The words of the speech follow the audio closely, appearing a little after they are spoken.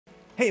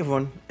Hey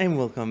everyone, and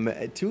welcome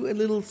to a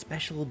little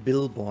special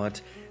Billboard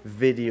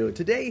video.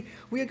 Today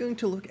we are going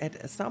to look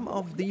at some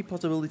of the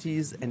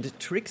possibilities and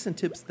tricks and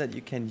tips that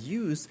you can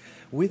use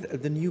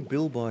with the new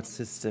Billboard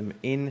system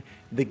in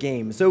the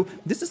game. So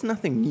this is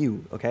nothing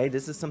new, okay?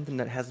 This is something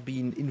that has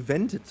been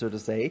invented, so to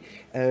say,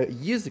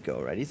 years ago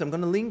already. So I'm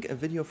going to link a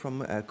video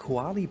from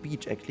Koali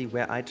Beach, actually,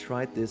 where I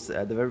tried this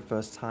the very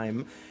first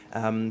time.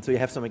 So you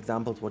have some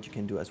examples what you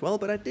can do as well,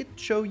 but I did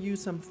show you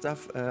some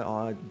stuff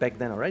back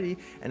then already,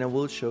 and I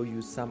will show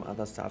you some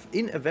other stuff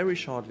in a very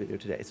short video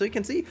today. So you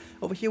can see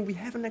over here we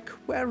have an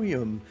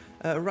aquarium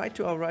right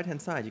to our right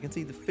hand side. You can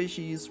see the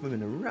fishies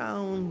swimming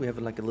around. We have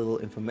like a little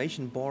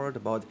information board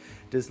about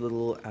this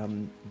little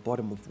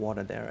bottom of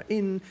water they're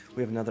in.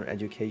 We have another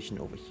education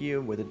over here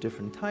with the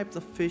different types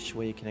of fish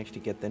where you can actually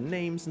get their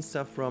names and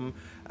stuff from.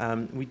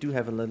 We do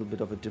have a little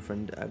bit of a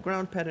different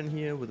ground pattern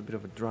here with a bit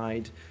of a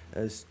dried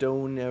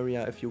stone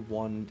area if you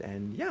want.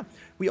 And yeah,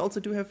 we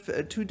also do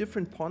have two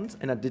different ponds,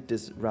 and I did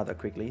this rather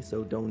quickly,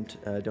 so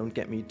don't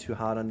get me too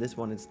hard on this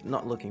one. It's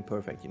not looking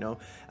perfect, you know.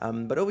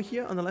 But over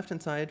here on the left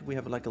hand side we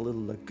have like a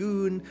little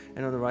lagoon,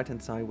 and on the right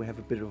hand side we have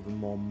a bit of a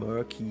more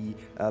murky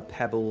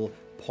pebble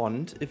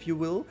pond, if you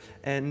will.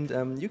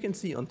 And you can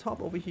see on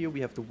top over here we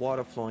have the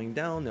water flowing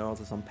down. There are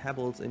also some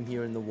pebbles in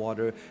here in the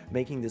water,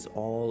 making this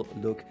all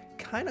look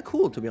kind of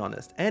cool, to be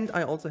honest. And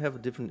I also have a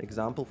different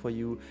example for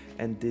you,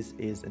 and this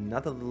is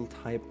another little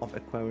type of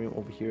aquarium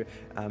over here,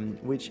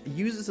 which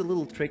uses a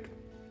little trick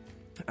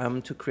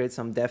to create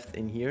some depth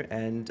in here,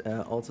 and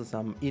also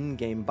some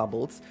in-game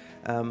bubbles.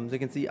 So you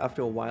can see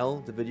after a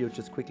while the video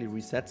just quickly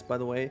resets, by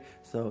the way,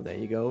 so there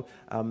you go.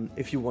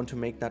 If you want to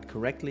make that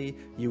correctly,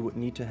 you would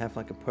need to have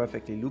like a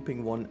perfectly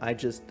looping one. I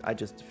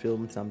just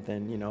filmed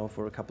something, you know,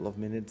 for a couple of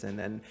minutes, and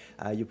then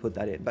you put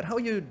that in. But how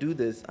you do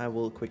this I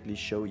will quickly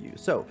show you.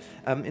 So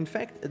in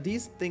fact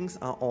these things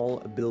are all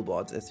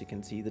billboards, as you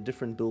can see, the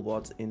different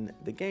billboards in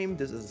the game.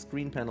 This is a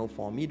screen panel,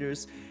 4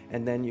 meters,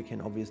 and then you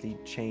can obviously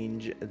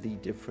change the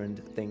different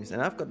things.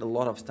 And I've got a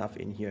lot of stuff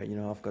in here, you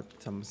know. I've got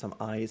some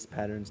eyes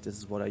patterns. This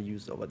is what I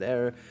used over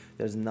there.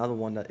 There's another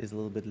one that is a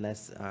little bit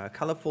less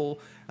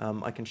colorful.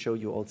 I can show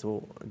you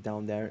also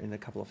down there in a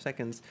couple of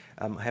seconds.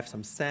 I have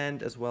some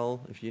sand as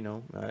well, if you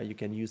know, you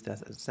can use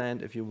that as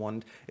sand if you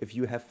want. If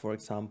you have, for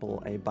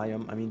example, a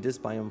biome, I mean this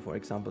biome for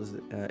example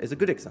is a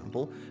good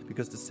example,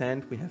 because the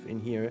sand we have in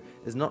here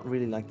is not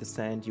really like the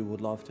sand you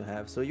would love to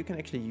have. So you can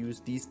actually use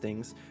these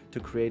things to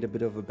create a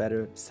bit of a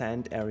better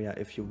sand area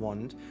if you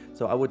want.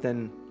 So I would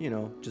then, you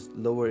know, just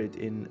lower it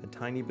in a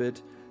tiny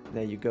bit.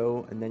 There you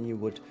go. And then you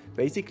would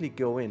basically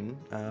go in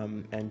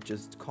and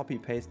just copy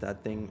paste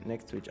that thing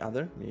next to each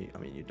other. I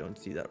mean you don't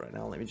see that right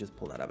now. Let me just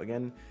pull that up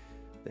again.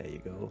 There you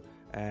go.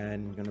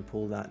 And we're gonna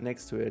pull that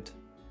next to it,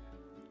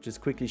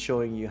 just quickly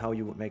showing you how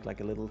you would make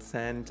like a little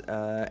sand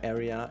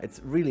area. It's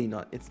really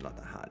not, it's not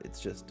that hard. It's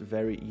just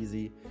very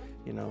easy,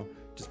 you know.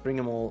 Just bring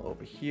them all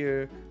over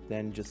here,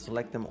 then just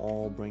select them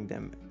all, bring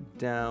them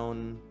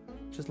down,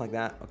 just like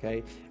that,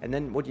 okay? And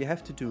then what you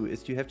have to do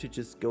is you have to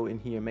just go in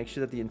here, make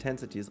sure that the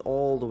intensity is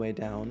all the way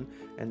down,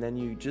 and then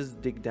you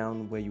just dig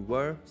down where you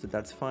were, so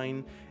that's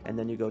fine. And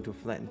then you go to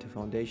flatten to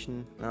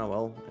foundation. Oh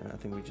well, I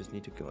think we just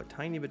need to go a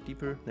tiny bit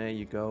deeper. There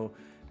you go.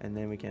 And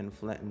then we can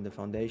flatten the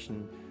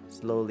foundation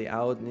slowly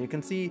out, and you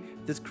can see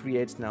this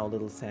creates now a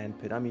little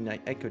sand pit. I mean,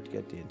 I could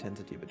get the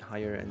intensity a bit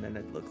higher, and then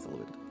it looks a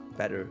little bit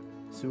better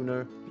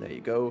sooner. There you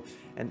go.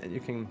 And then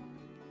you can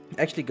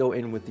actually go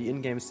in with the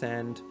in-game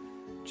sand,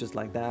 just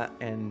like that,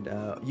 and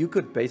you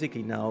could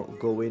basically now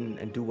go in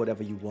and do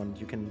whatever you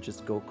want. You can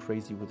just go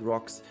crazy with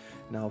rocks.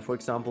 Now, for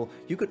example,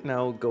 you could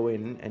now go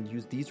in and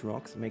use these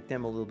rocks, make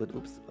them a little bit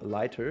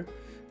lighter,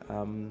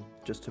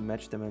 just to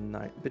match them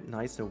a bit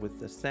nicer with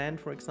the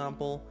sand, for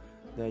example.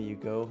 There you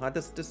go.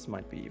 This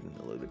might be even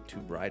a little bit too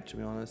bright, to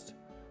be honest.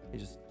 You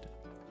just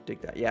dig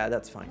that. Yeah,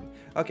 that's fine.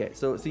 Okay,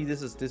 so see,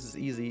 this is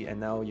easy, and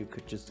now you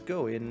could just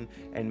go in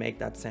and make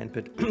that sand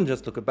pit.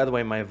 Just look at, by the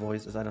way, my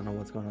voice is, I don't know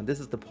what's going on. This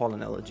is the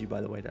pollen allergy,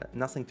 by the way. That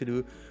nothing to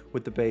do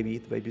with the baby.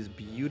 The baby is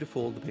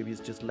beautiful. The baby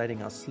is just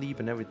letting us sleep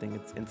and everything.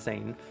 It's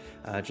insane.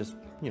 Just,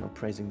 you know,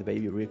 praising the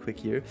baby real quick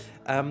here.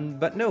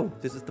 But no,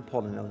 this is the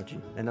pollen allergy,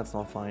 and that's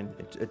not fine.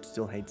 It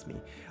still hates me.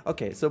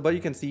 Okay, so but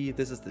you can see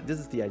this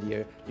is the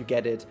idea. You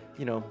get it,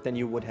 you know. Then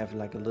you would have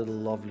like a little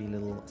lovely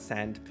little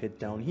sand pit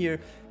down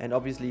here, and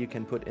obviously you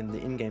can put in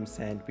the in-game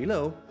sand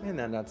below, and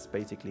then that's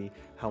basically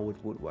how it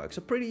would work.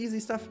 So pretty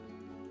easy stuff.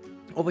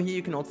 Over here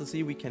you can also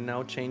see we can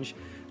now change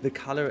the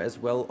color as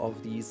well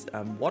of these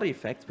water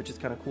effects, which is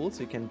kind of cool.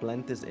 So you can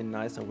blend this in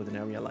nicer with an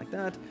area like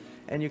that,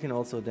 and you can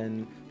also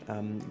then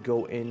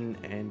go in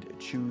and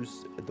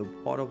choose the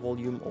water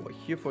volume over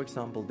here, for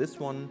example this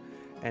one,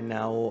 and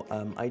now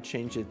I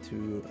change it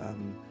to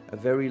a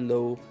very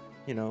low,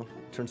 you know,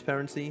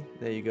 transparency.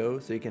 There you go.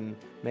 So you can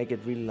make it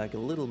really like a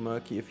little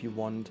murky if you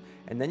want,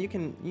 and then you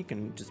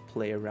can just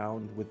play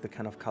around with the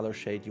kind of color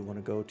shade you want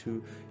to go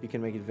to. You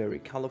can make it very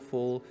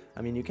colorful.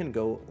 I mean, you can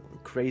go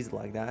crazy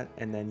like that,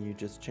 and then you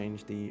just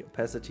change the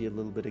opacity a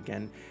little bit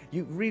again.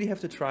 You really have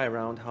to try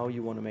around how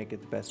you want to make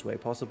it the best way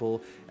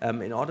possible.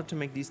 In order to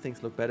make these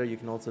things look better, you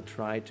can also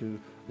try to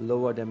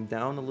lower them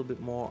down a little bit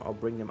more or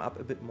bring them up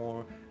a bit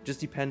more. Just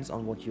depends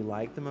on what you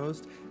like the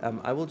most.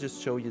 I will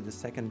just show you the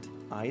second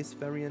ice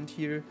variant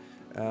here,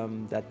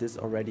 that this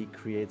already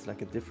creates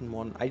like a different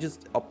one. I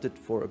just opted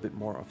for a bit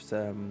more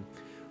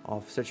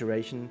of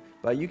saturation,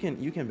 but you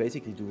can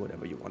basically do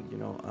whatever you want, you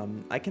know.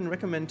 I can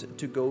recommend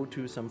to go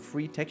to some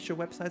free texture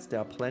websites. There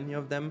are plenty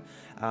of them.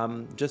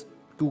 Just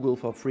Google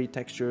for free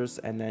textures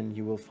and then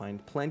you will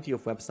find plenty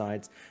of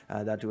websites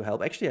that do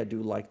help. Actually, I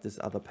do like this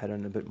other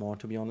pattern a bit more,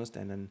 to be honest,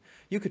 and then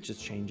you could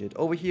just change it.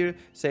 Over here,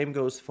 same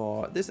goes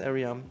for this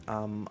area.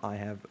 I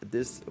have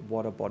this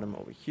water bottom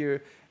over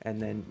here, and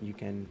then you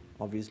can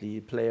obviously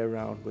play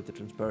around with the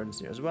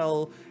transparency as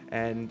well.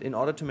 And in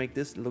order to make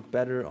this look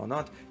better or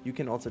not, you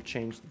can also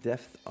change the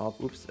depth of,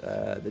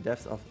 the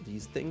depth of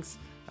these things.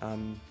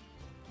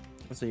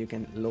 So you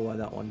can lower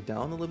that one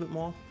down a little bit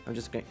more. I'm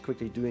just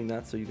quickly doing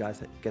that so you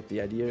guys get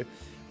the idea.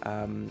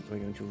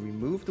 We're going to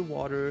remove the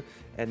water,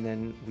 and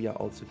then we are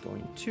also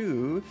going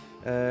to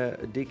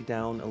dig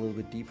down a little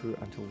bit deeper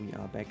until we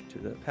are back to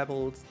the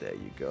pebbles. There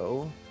you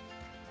go.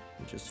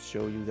 And just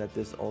show you that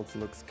this also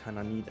looks kind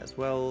of neat as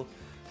well.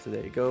 So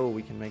there you go.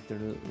 We can make the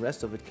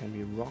rest of it can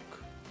be rock.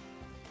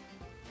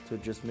 So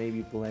just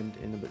maybe blend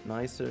in a bit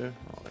nicer.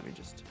 Oh, let me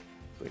just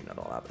bring that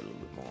all up a little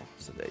bit more.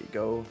 So there you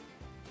go.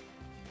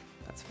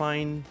 That's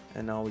fine,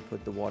 and now we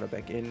put the water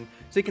back in.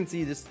 So you can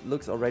see this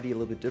looks already a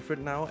little bit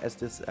different now as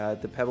this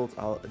the pebbles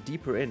are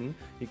deeper in.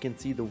 You can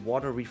see the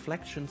water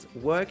reflections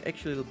work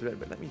actually a little bit,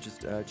 but let me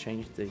just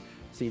change the,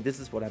 see, this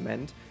is what I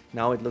meant.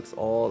 Now it looks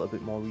all a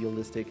bit more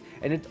realistic,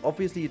 and it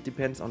obviously it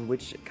depends on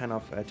which kind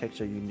of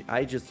texture you need.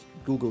 I just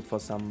googled for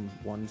some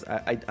ones.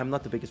 I'm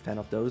not the biggest fan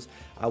of those.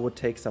 I would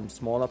take some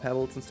smaller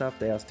pebbles and stuff.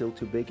 They are still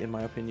too big in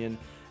my opinion,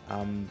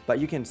 but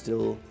you can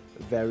still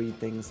vary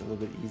things a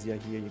little bit easier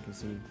here. You can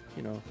see,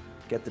 you know,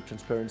 get the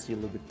transparency a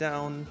little bit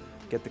down,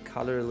 get the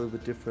color a little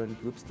bit different.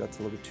 Oops, that's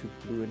a little bit too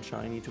blue and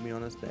shiny, to be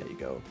honest. There you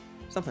go.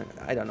 Something like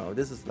that. I don't know.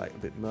 This is like a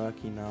bit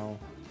murky now.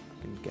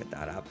 I can get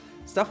that up.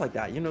 Stuff like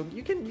that. You know,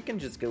 you can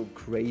just go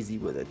crazy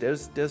with it.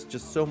 There's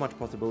just so much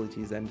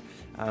possibilities, and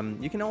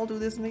you can all do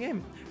this in the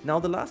game. Now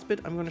the last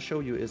bit I'm going to show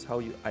you is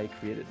how I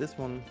created this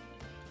one.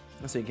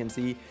 So you can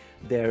see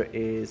there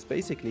is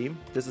basically,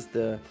 this is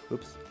the,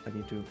 oops, I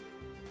need to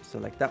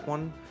select that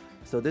one.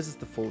 So this is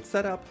the full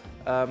setup.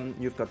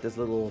 You've got this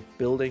little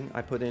building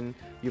I put in.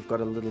 You've got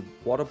a little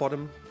water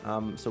bottom.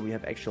 So we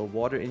have actual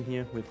water in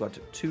here. We've got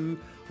 2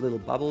 little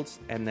bubbles,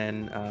 and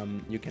then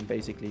you can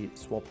basically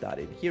swap that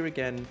in here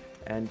again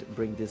and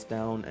bring this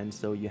down, and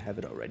so you have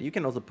it already. You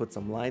can also put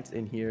some lights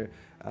in here,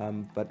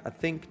 but I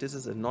think this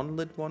is a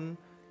non-lit one.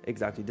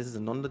 Exactly, this is a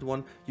non-lit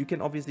one. You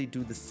can obviously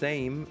do the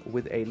same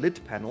with a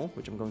lit panel,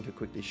 which I'm going to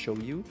quickly show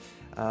you.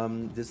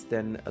 This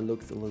then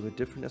looks a little bit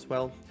different as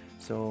well.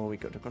 So we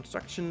go to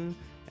construction,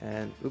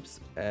 and oops,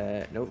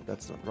 no,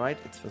 that's not right.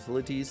 It's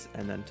facilities,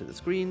 and then to the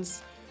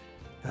screens.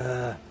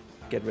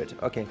 Get rid.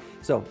 Okay,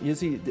 so you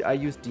see, I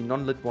used the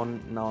non-lit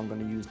one. Now I'm going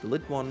to use the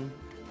lit one.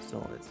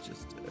 So let's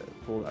just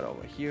pull that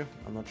over here.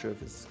 I'm not sure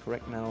if it's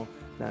correct now.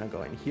 Then I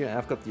go in here.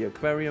 I've got the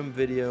aquarium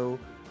video.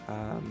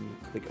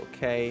 Click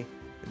OK.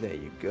 There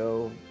you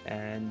go.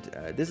 And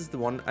this is the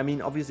one. I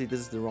mean, obviously this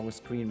is the wrong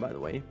screen, by the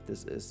way.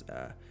 This is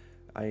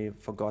I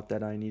forgot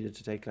that I needed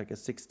to take like a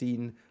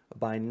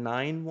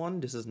 16:9 one.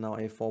 This is now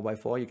a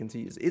 4:4. You can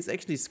see it's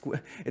actually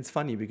square. It's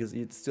funny because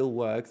it still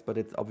works, but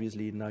it's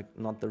obviously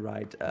not the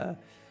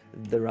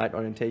right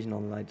orientation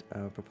or the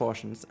right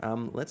proportions.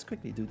 Let's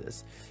quickly do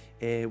this.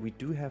 We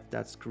do have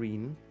that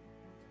screen,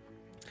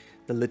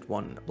 the lit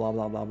one, blah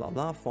blah blah blah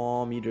blah,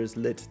 4 meters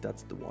lit.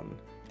 That's the one.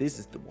 This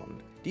is the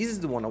one. This is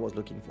the one I was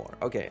looking for.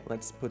 Okay,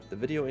 let's put the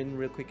video in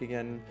real quick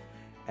again.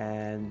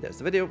 And there's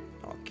the video.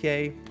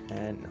 Okay,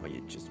 and now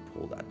you just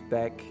pull that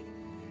back.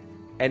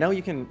 And now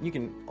you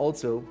can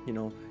also, you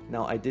know,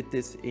 now I did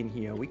this in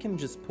here. We can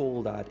just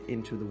pull that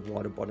into the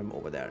water bottom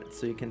over there.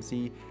 So you can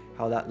see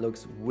how that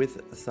looks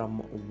with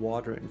some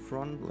water in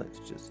front. Let's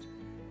just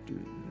do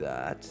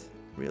that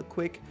real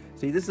quick.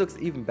 See, this looks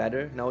even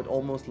better. Now it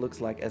almost looks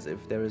like as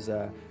if there is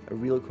a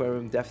real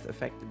aquarium depth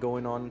effect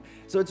going on.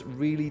 So it's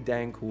really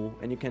dang cool,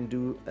 and you can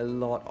do a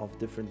lot of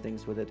different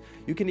things with it.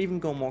 You can even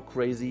go more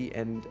crazy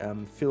and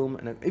film.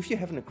 And if you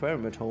have an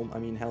aquarium at home, I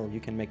mean, hell, you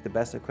can make the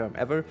best aquarium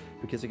ever,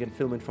 because you can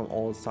film it from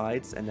all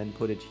sides and then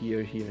put it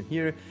here, here, and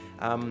here.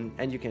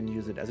 And you can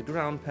use it as a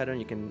ground pattern.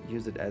 You can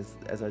use it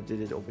as I did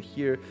it over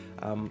here,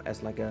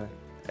 as like a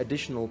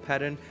additional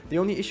pattern. The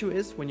only issue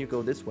is when you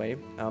go this way,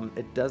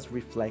 it does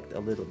reflect a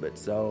little bit,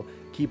 so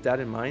keep that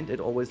in mind.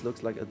 It always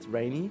looks like it's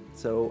rainy,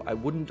 so I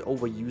wouldn't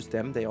overuse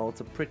them. They are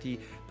also pretty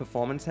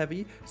performance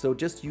heavy, so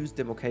just use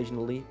them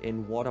occasionally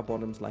in water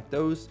bottoms like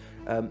those.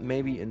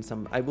 Maybe in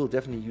some, I will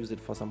definitely use it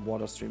for some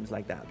water streams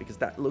like that, because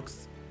that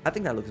looks, I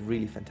think that looks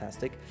really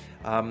fantastic.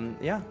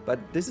 Yeah, but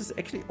this is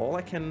actually all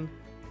I can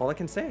all I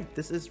can say.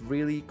 This is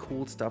really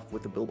cool stuff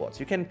with the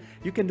billboards. You can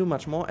do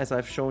much more, as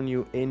I've shown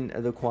you in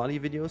the quality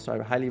video, so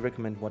I highly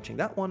recommend watching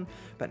that one.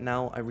 But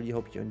now I really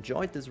hope you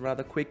enjoyed this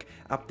rather quick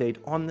update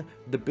on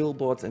the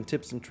billboards and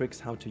tips and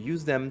tricks how to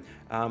use them.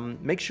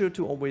 Make sure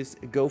to always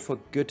go for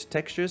good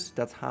textures.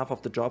 That's half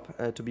of the job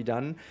to be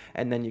done,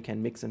 and then you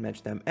can mix and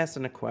match them as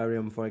an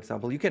aquarium, for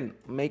example. You can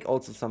make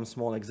also some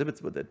small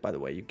exhibits with it, by the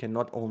way. You can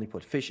not only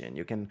put fish in,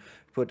 you can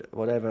put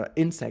whatever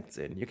insects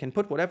in, you can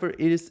put whatever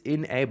is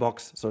in a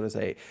box, so to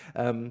say.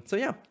 So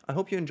yeah, I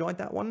hope you enjoyed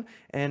that one,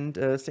 and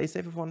stay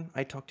safe everyone.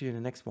 I talk to you in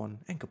the next one,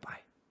 and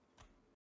goodbye.